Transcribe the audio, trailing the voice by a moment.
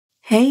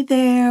Hey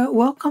there,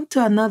 welcome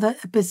to another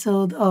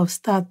episode of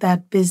Start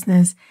That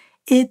Business.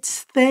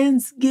 It's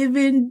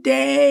Thanksgiving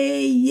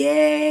Day.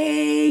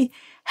 Yay!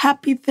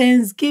 Happy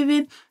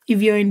Thanksgiving.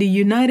 If you're in the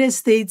United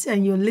States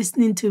and you're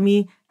listening to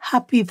me,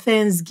 happy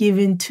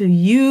Thanksgiving to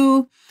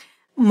you.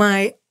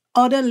 My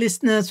other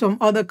listeners from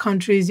other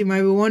countries, you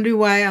might be wondering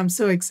why I'm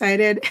so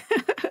excited.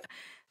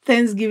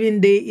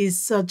 Thanksgiving Day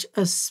is such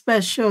a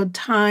special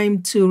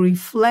time to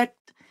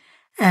reflect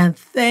and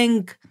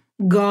thank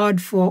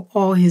God for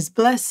all his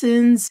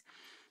blessings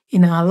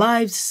in our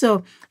lives.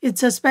 So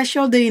it's a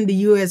special day in the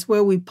US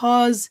where we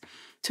pause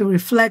to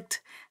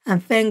reflect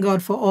and thank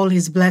God for all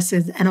his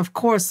blessings. And of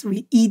course,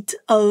 we eat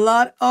a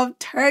lot of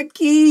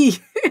turkey.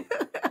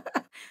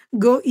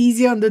 Go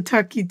easy on the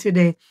turkey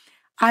today.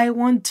 I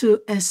want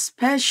to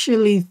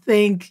especially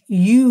thank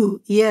you.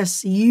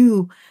 Yes,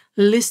 you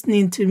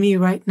listening to me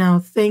right now.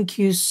 Thank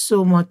you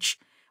so much,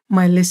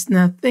 my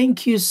listener.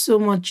 Thank you so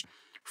much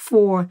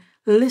for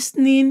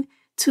listening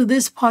to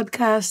this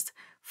podcast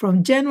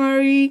from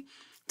January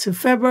to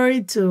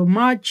February to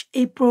March,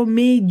 April,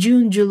 May,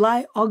 June,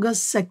 July,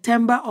 August,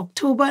 September,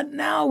 October.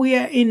 Now we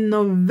are in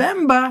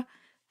November.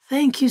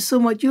 Thank you so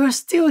much. You are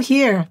still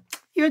here.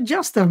 You're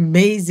just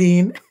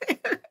amazing.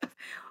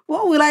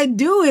 What would I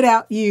do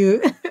without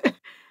you?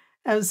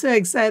 I'm so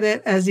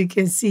excited, as you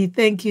can see.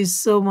 Thank you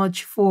so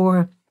much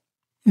for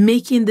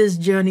making this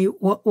journey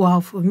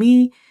worthwhile for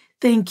me.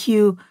 Thank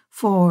you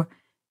for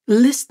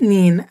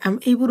listening.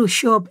 I'm able to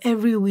show up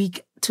every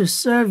week to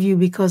serve you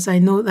because I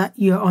know that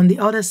you're on the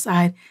other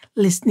side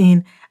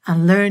listening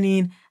and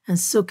learning and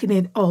soaking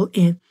it all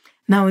in.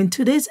 Now, in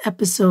today's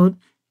episode,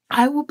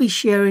 I will be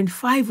sharing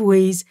 5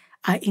 ways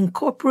I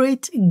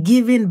incorporate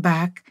giving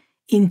back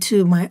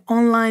into my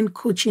online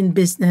coaching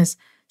business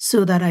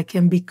so that I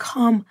can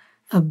become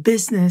a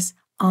business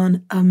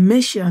on a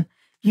mission.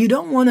 You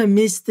don't want to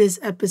miss this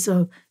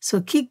episode.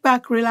 So kick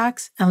back,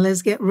 relax, and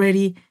let's get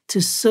ready to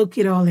soak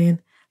it all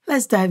in.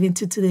 Let's dive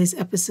into today's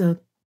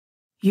episode.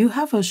 You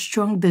have a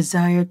strong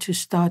desire to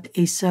start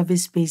a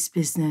service-based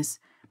business,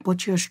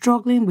 but you're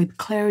struggling with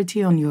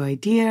clarity on your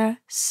idea,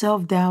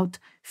 self-doubt,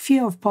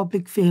 fear of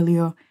public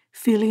failure,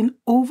 feeling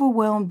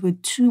overwhelmed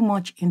with too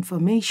much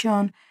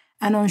information,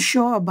 and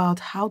unsure about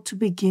how to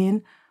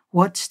begin,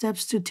 what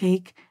steps to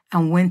take,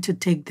 and when to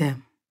take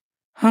them.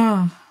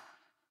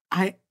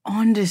 I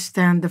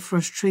understand the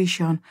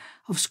frustration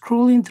of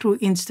scrolling through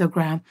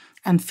Instagram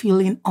and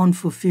feeling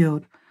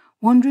unfulfilled,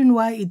 wondering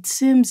why it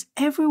seems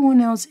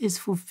everyone else is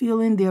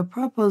fulfilling their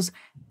purpose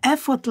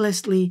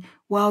effortlessly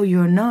while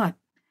you're not.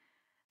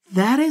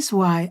 That is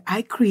why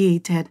I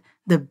created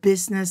the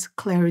Business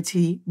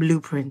Clarity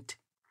Blueprint.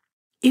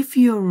 If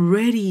you're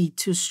ready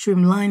to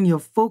streamline your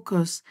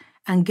focus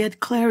and get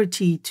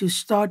clarity to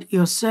start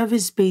your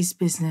service-based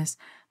business,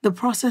 the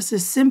process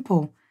is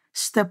simple.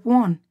 Step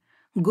 1,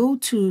 go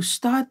to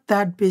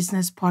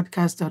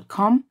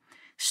startthatbusinesspodcast.com.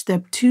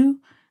 Step 2,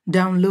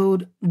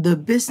 download the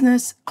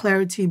Business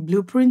Clarity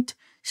Blueprint.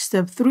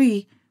 Step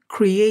 3,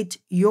 create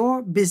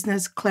your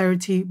Business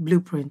Clarity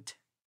Blueprint.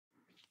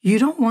 You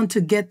don't want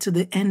to get to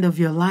the end of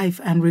your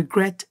life and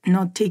regret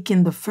not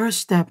taking the first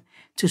step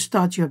to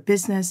start your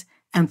business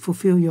and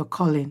fulfill your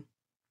calling.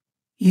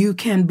 You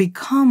can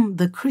become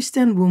the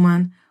Christian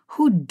woman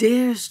who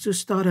dares to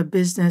start a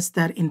business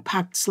that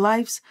impacts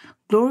lives,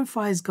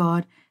 glorifies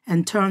God,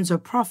 and turns a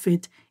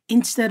profit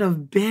instead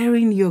of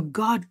burying your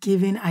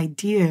God-given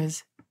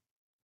ideas.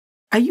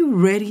 Are you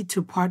ready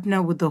to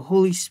partner with the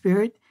Holy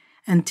Spirit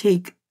and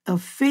take a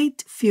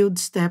faith-filled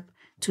step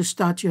to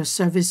start your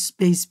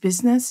service-based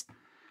business?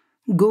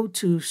 Go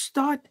to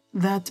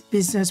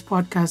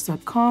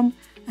startthatbusinesspodcast.com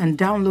and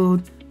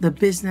download the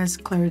Business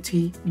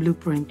Clarity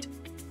Blueprint.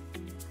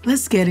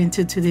 Let's get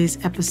into today's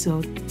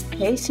episode.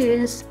 Hey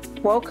sis,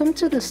 welcome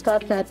to the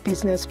Start That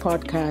Business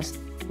podcast,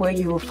 where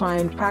you will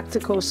find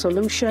practical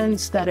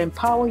solutions that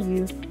empower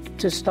you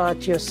to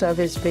start your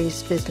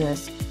service-based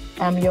business.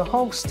 I'm your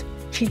host,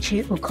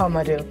 Chichi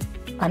Ukomadu,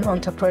 an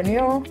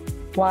entrepreneur,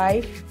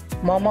 wife,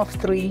 mom of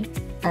 3,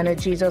 and a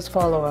Jesus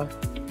follower.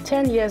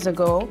 10 years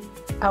ago,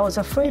 I was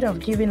afraid of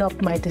giving up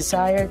my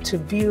desire to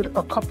build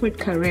a corporate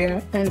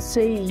career and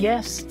say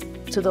yes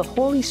to the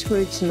Holy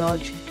Spirit's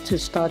nudge to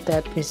start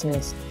that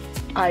business.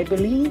 I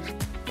believe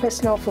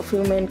personal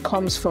fulfillment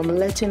comes from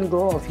letting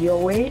go of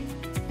your way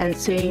and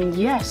saying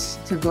yes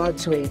to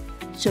God's way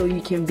so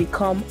you can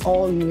become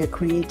all you were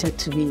created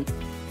to be.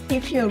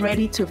 If you're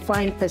ready to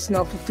find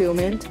personal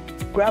fulfillment,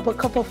 grab a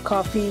cup of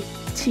coffee,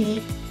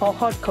 tea, or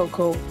hot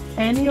cocoa,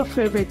 and your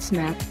favorite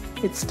snack.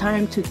 It's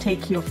time to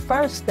take your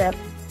first step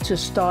to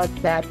start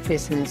that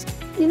business.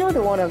 You know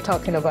the one I'm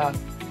talking about?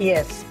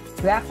 Yes,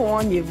 that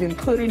one you've been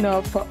putting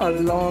up for a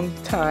long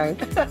time.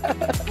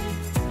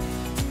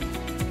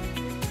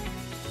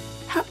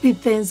 Happy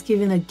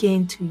Thanksgiving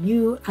again to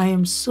you. I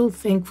am so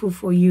thankful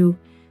for you,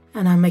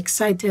 and I'm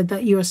excited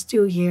that you are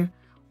still here.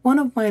 One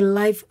of my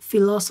life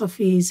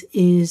philosophies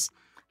is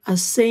a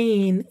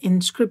saying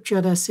in scripture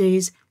that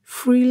says,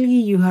 freely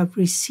you have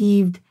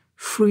received,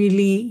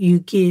 freely you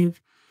give.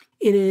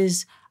 It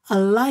is a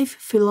life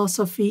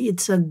philosophy.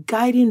 It's a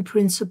guiding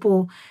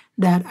principle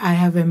that I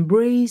have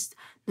embraced,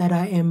 that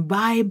I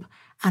imbibe,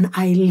 and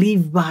I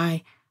live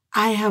by.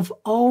 I have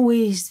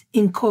always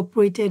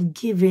incorporated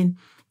giving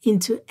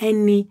into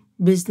any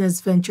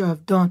business venture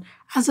I've done.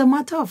 As a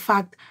matter of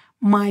fact,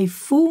 my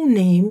full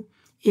name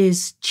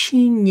is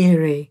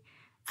Chinyere,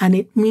 and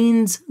it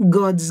means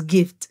God's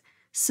gift.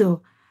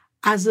 So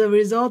as a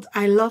result,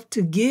 I love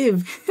to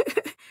give.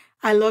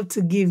 I love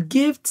to give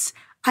gifts.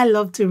 I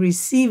love to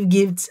receive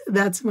gifts.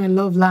 That's my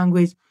love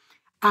language.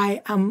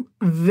 I am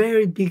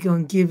very big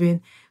on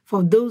giving.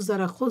 For those that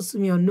are close to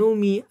me or know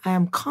me, I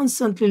am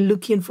constantly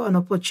looking for an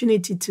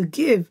opportunity to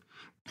give.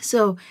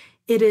 So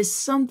it is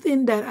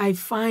something that I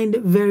find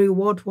very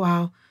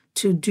worthwhile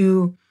to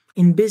do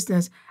in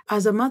business.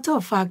 As a matter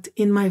of fact,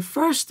 in my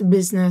first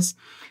business,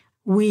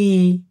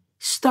 we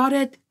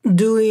started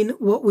doing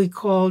what we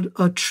called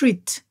a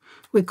treat.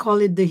 We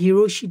call it the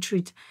Hiroshi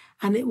treat.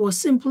 And it was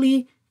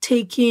simply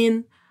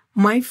taking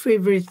my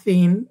favorite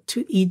thing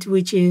to eat,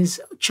 which is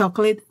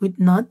chocolate with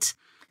nuts.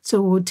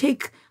 So we'll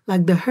take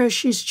like the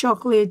Hershey's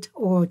chocolate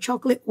or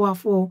chocolate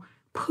waffle,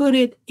 put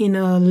it in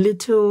a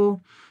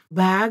little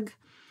bag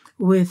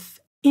with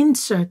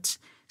inserts.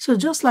 So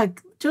just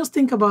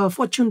think about a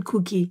fortune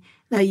cookie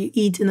that you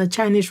eat in a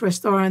Chinese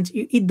restaurant.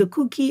 You eat the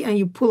cookie and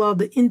you pull out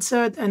the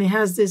insert and it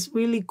has this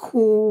really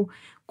cool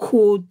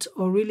quote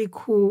or really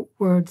cool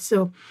word.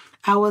 So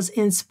I was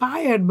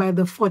inspired by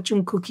the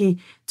fortune cookie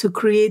to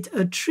create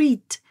a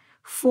treat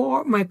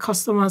for my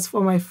customers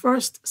for my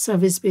first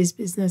service-based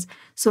business.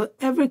 So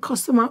every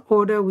customer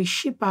order we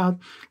ship out,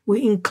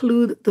 we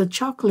include the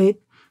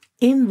chocolate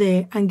in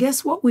there. And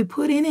guess what we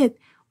put in it?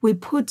 We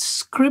put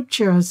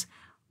scriptures.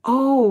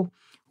 Oh,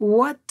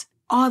 what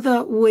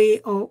other way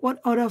or what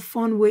other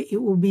fun way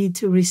it will be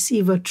to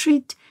receive a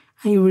treat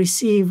and you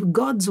receive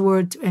God's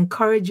word to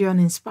encourage you and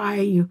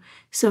inspire you.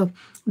 So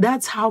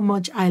that's how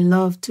much I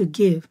love to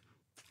give.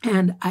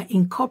 And I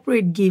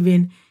incorporate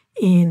giving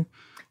in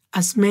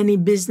as many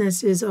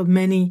businesses or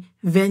many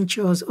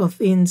ventures or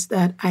things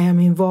that I am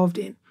involved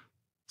in.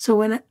 So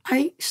when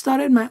I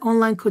started my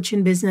online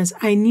coaching business,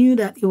 I knew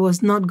that it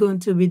was not going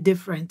to be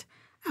different.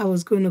 I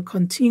was going to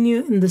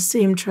continue in the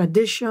same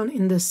tradition,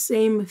 in the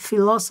same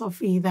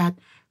philosophy that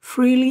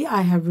freely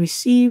I have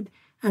received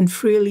and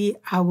freely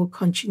I will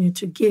continue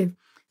to give.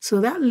 So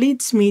that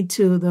leads me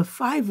to the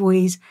 5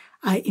 ways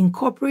I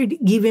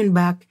incorporate giving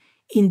back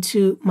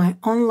into my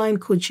online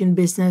coaching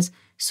business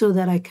so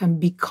that I can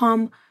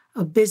become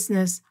a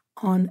business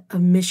on a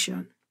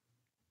mission.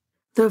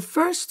 The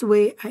first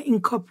way I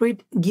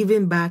incorporate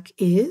giving back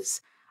is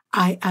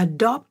I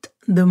adopt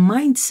the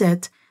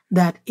mindset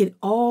that it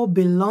all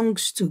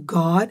belongs to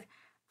God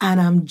and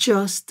I'm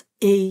just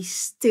a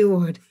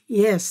steward.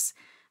 Yes,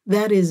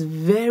 that is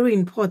very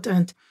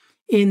important.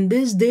 In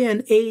this day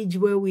and age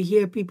where we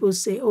hear people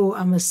say, oh,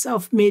 I'm a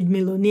self-made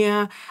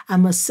millionaire,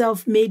 I'm a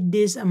self-made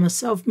this, I'm a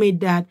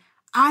self-made that,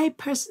 I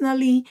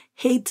personally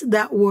hate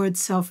that word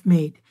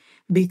self-made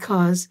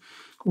because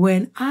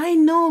when I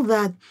know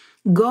that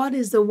God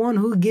is the one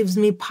who gives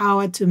me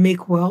power to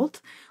make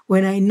wealth,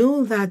 when I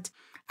know that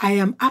I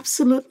am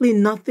absolutely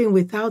nothing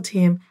without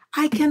Him,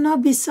 I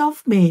cannot be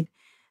self-made.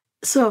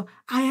 So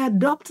I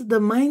adopt the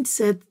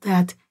mindset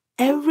that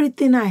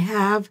everything I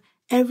have,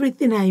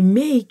 everything I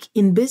make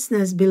in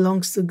business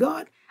belongs to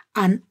God,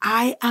 and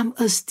I am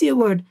a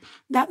steward.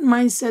 That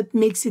mindset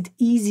makes it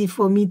easy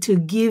for me to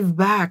give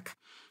back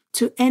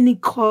to any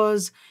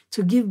cause,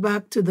 to give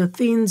back to the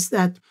things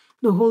that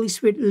the Holy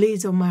Spirit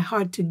lays on my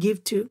heart to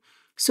give to.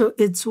 So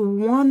it's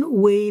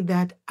one way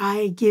that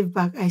I give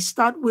back. I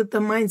start with the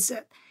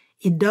mindset.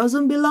 It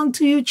doesn't belong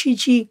to you,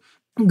 Chichi.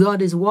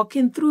 God is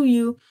walking through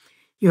you.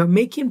 You're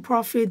making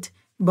profit,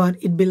 but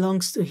it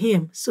belongs to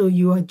Him. So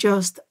you are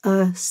just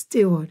a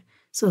steward.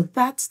 So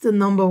that's the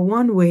number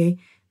 1 way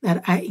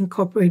that I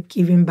incorporate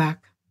giving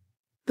back.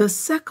 The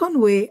second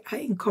way I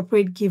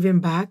incorporate giving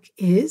back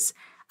is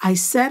I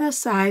set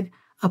aside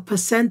a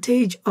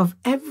percentage of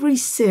every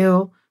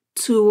sale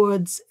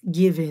towards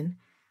giving.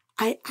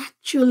 I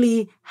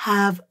actually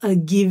have a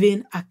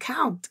giving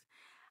account.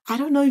 I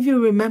don't know if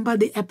you remember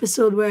the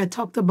episode where I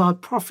talked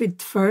about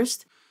Profit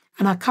First,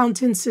 an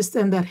accounting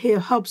system that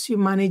helps you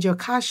manage your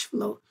cash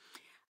flow.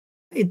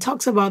 It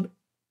talks about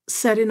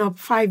setting up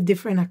 5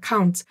 different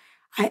accounts.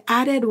 I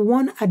added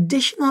one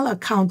additional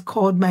account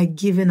called my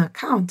giving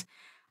account,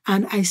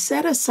 and I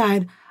set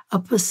aside a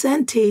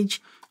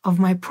percentage of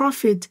my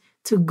profit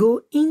to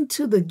go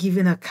into the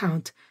giving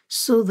account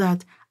so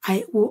that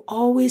I will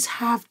always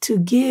have to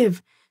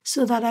give,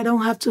 so that I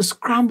don't have to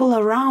scramble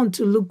around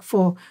to look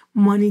for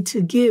money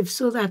to give,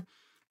 so that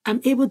I'm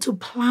able to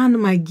plan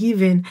my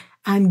giving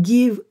and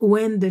give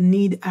when the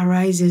need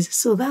arises.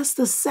 So that's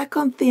the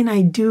second thing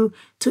I do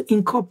to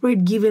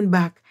incorporate giving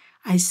back.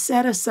 I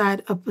set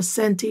aside a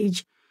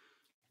percentage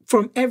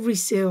from every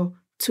sale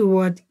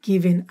toward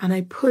giving, and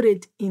I put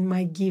it in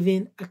my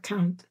giving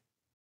account.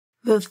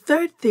 The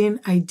third thing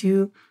I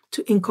do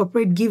to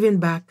incorporate giving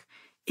back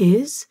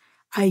is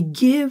I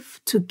give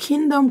to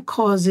kingdom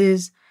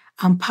causes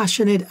I'm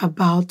passionate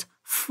about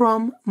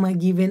from my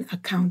giving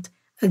account.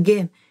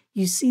 Again,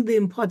 you see the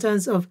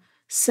importance of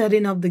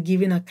setting up the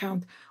giving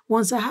account.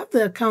 Once I have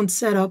the account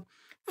set up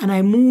and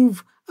I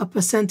move a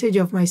percentage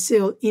of my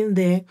sale in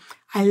there,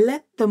 I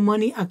let the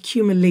money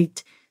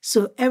accumulate.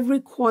 So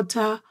every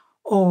quarter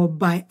or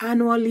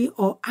biannually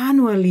or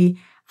annually,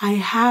 I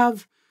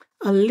have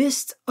a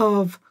list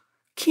of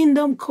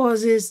kingdom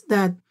causes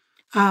that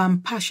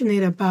I'm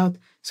passionate about.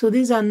 So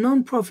these are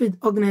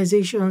nonprofit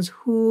organizations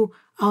who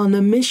are on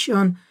a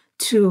mission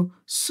to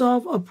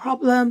solve a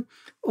problem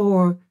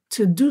or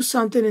to do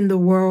something in the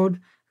world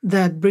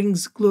that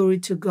brings glory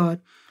to God.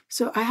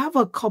 So I have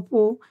a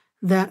couple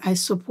that I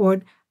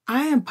support.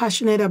 I am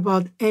passionate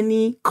about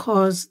any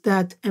cause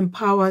that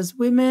empowers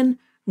women,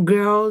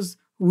 girls,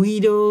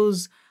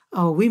 widows,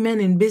 women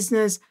in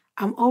business.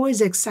 I'm always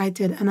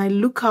excited and I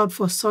look out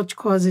for such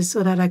causes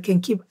so that I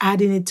can keep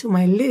adding it to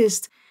my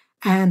list.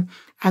 And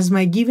as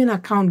my giving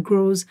account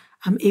grows,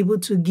 I'm able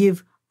to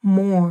give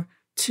more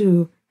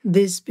to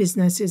these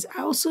businesses.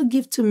 I also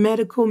give to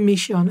medical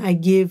mission. I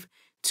give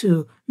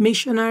to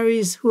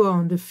missionaries who are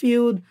on the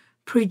field,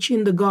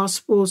 preaching the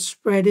gospel,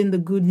 spreading the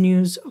good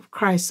news of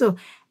Christ. So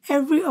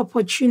every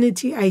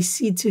opportunity I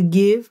see to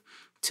give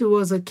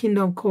towards a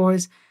kingdom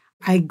cause,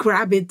 I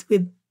grab it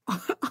with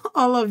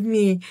all of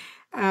me.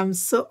 I'm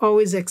so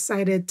always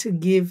excited to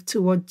give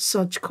towards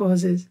such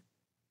causes.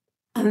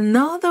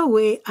 Another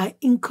way I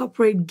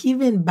incorporate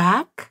giving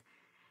back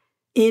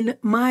in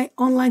my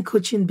online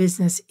coaching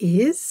business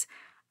is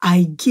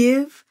I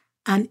give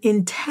an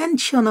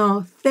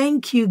intentional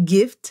thank you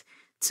gift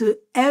to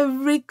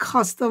every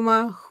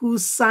customer who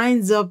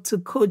signs up to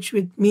coach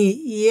with me.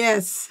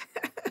 Yes,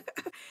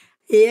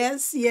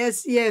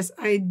 yes,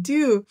 I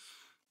do.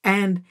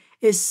 And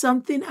it's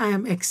something I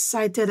am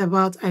excited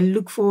about. I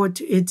look forward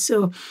to it.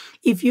 So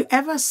if you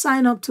ever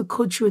sign up to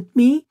coach with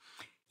me,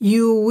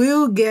 you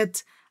will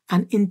get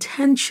an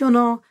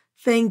intentional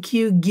thank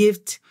you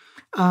gift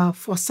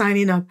for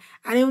signing up.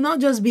 And it will not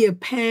just be a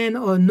pen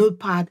or a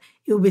notepad.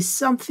 It will be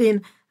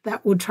something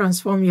that will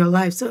transform your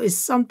life. So it's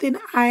something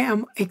I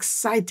am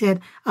excited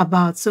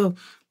about. So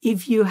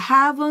if you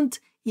haven't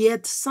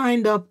yet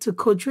signed up to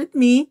coach with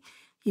me,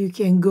 you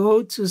can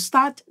go to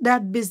Start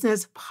That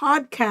Business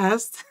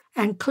podcast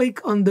and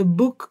click on the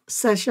book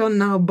session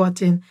now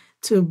button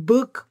to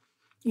book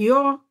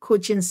your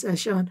coaching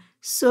session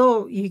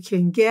so you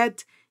can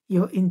get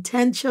your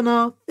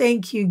intentional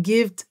thank you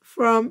gift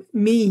from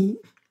me.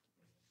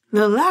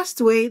 The last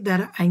way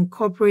that I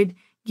incorporate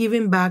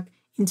giving back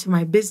into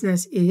my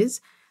business is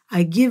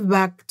I give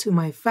back to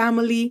my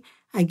family,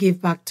 I give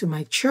back to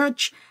my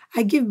church,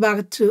 I give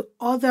back to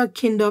other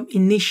kingdom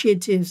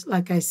initiatives,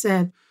 like I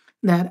said,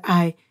 that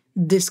I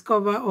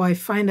discover or I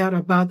find out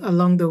about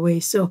along the way.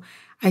 So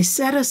I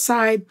set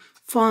aside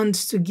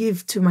funds to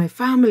give to my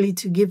family,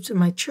 to give to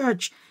my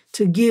church,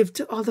 to give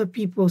to other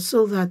people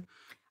so that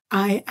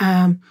I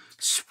am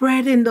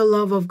spreading the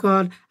love of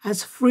God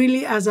as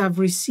freely as I've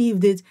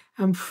received it.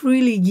 I'm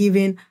freely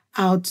giving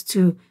out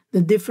to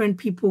the different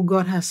people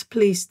God has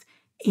placed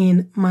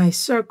in my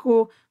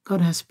circle, God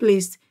has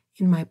placed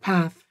in my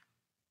path.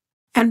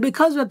 And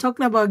because we're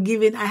talking about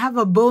giving, I have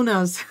a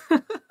bonus,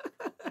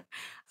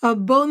 a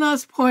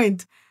bonus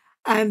point,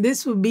 and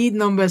this will be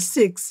number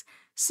 6.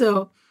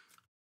 So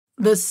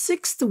the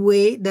 6th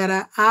way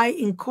that I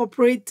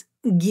incorporate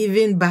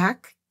giving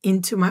back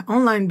into my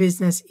online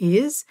business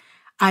is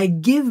I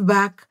give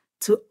back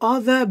to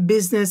other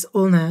business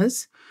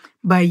owners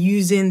by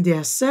using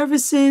their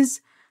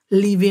services,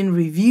 leaving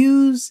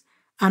reviews,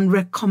 and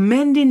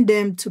recommending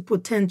them to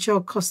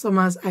potential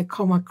customers I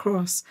come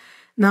across.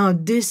 Now,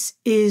 this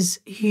is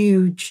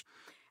huge,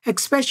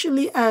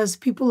 especially as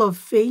people of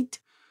faith.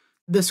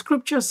 The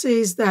scripture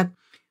says that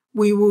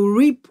we will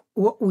reap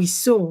what we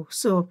sow.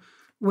 So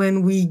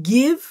when we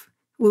give,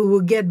 we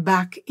will get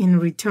back in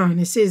return.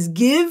 It says,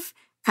 give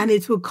and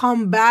it will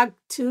come back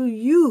to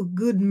you.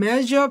 Good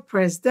measure,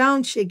 pressed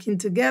down, shaken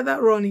together,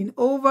 running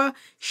over,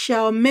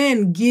 shall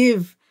men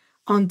give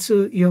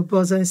unto your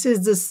bosom. It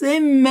says the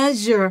same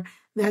measure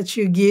that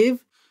you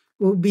give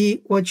will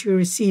be what you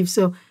receive.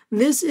 So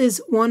this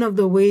is one of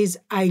the ways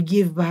I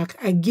give back.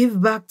 I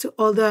give back to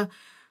other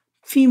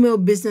female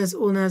business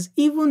owners,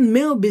 even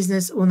male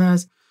business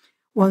owners.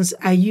 Once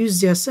I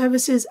use their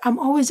services, I'm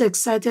always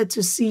excited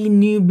to see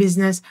new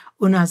business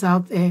owners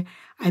out there.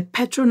 I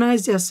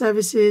patronize their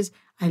services,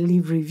 I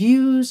leave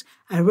reviews,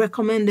 I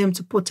recommend them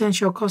to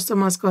potential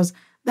customers because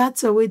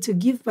that's a way to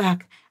give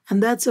back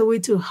and that's a way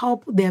to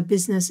help their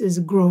businesses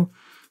grow.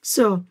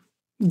 So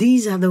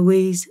these are the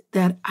ways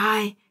that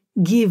I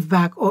give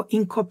back or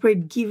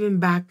incorporate giving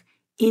back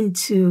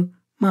into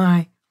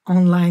my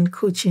online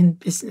coaching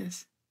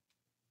business.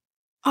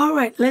 All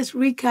right, let's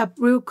recap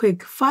real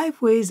quick.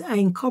 5 ways I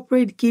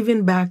incorporate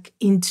giving back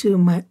into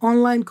my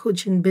online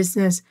coaching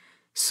business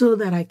so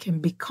that I can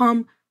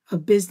become a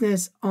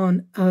business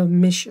on a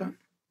mission.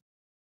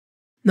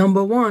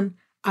 Number 1,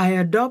 I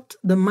adopt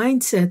the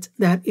mindset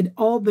that it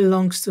all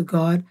belongs to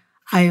God.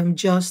 I am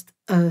just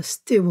a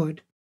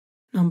steward.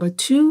 Number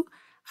 2,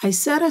 I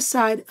set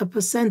aside a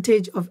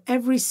percentage of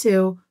every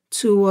sale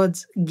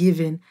towards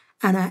giving,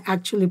 and I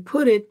actually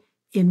put it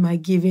in my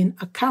giving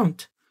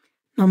account.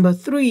 Number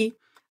 3,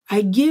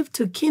 I give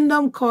to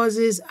kingdom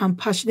causes I'm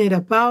passionate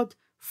about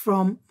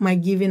from my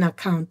giving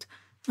account.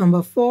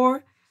 Number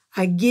 4,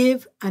 I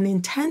give an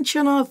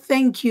intentional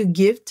thank you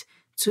gift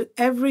to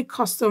every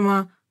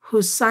customer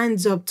who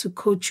signs up to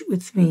coach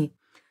with me.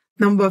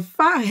 Number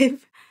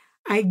 5,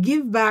 I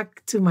give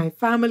back to my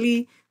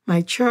family,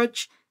 my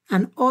church,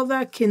 and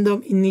other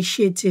kingdom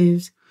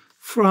initiatives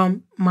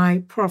from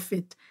my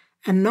profit.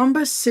 And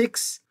number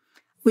 6,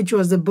 which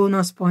was the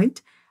bonus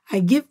point,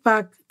 I give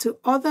back to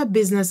other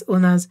business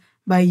owners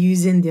by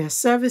using their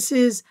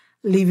services,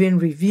 leaving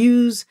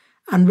reviews,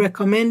 and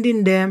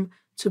recommending them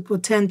to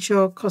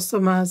potential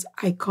customers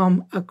I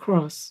come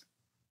across.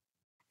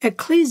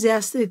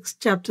 Ecclesiastes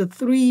chapter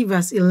 3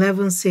 verse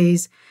 11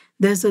 says,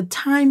 "There's a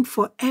time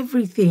for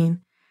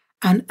everything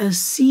and a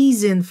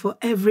season for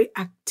every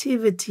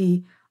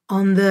activity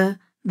under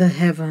the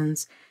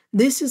heavens."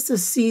 This is the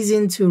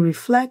season to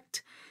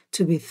reflect,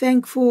 to be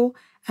thankful,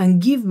 and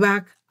give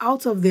back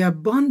out of the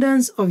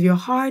abundance of your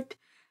heart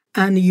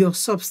and your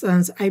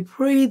substance. I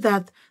pray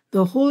that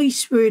the Holy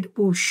Spirit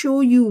will show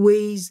you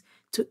ways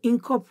to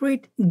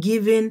incorporate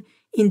giving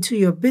into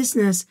your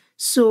business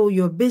so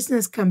your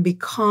business can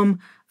become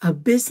a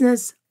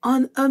business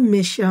on a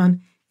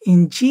mission.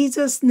 In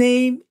Jesus'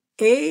 name,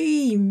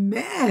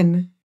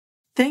 amen.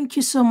 Thank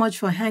you so much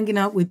for hanging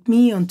out with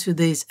me on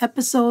today's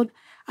episode.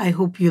 I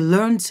hope you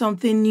learned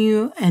something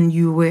new and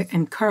you were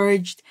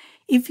encouraged.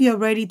 If you're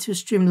ready to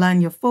streamline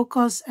your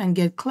focus and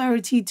get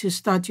clarity to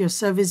start your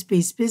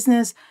service-based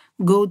business,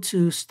 go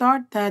to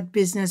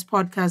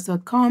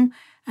startthatbusinesspodcast.com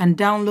and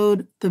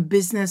download the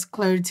Business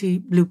Clarity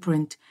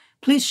Blueprint.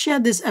 Please share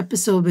this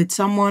episode with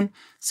someone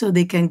so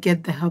they can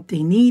get the help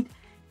they need.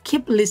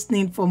 Keep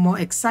listening for more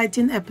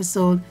exciting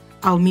episodes.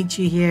 I'll meet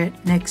you here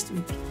next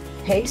week.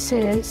 Hey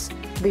sis,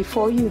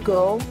 before you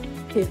go,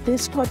 if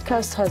this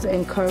podcast has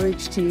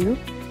encouraged you,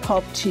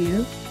 helped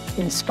you,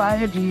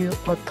 inspired you,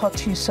 or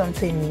taught you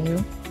something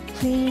new,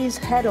 please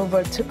head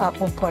over to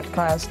Apple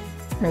Podcasts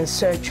and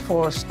search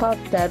for Start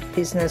That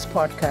Business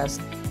Podcast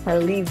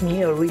and leave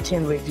me a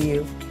written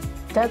review.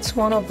 That's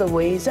one of the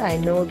ways I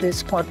know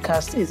this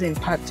podcast is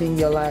impacting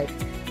your life.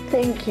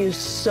 Thank you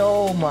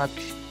so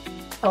much.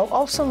 I'll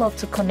also love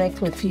to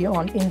connect with you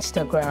on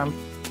Instagram.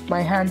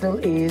 My handle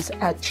is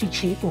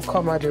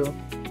 @ChichiUkomadu.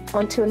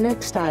 Until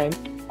next time,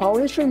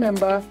 always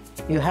remember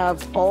you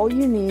have all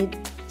you need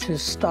to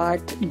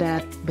start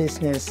that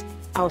business.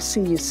 I'll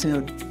see you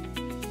soon.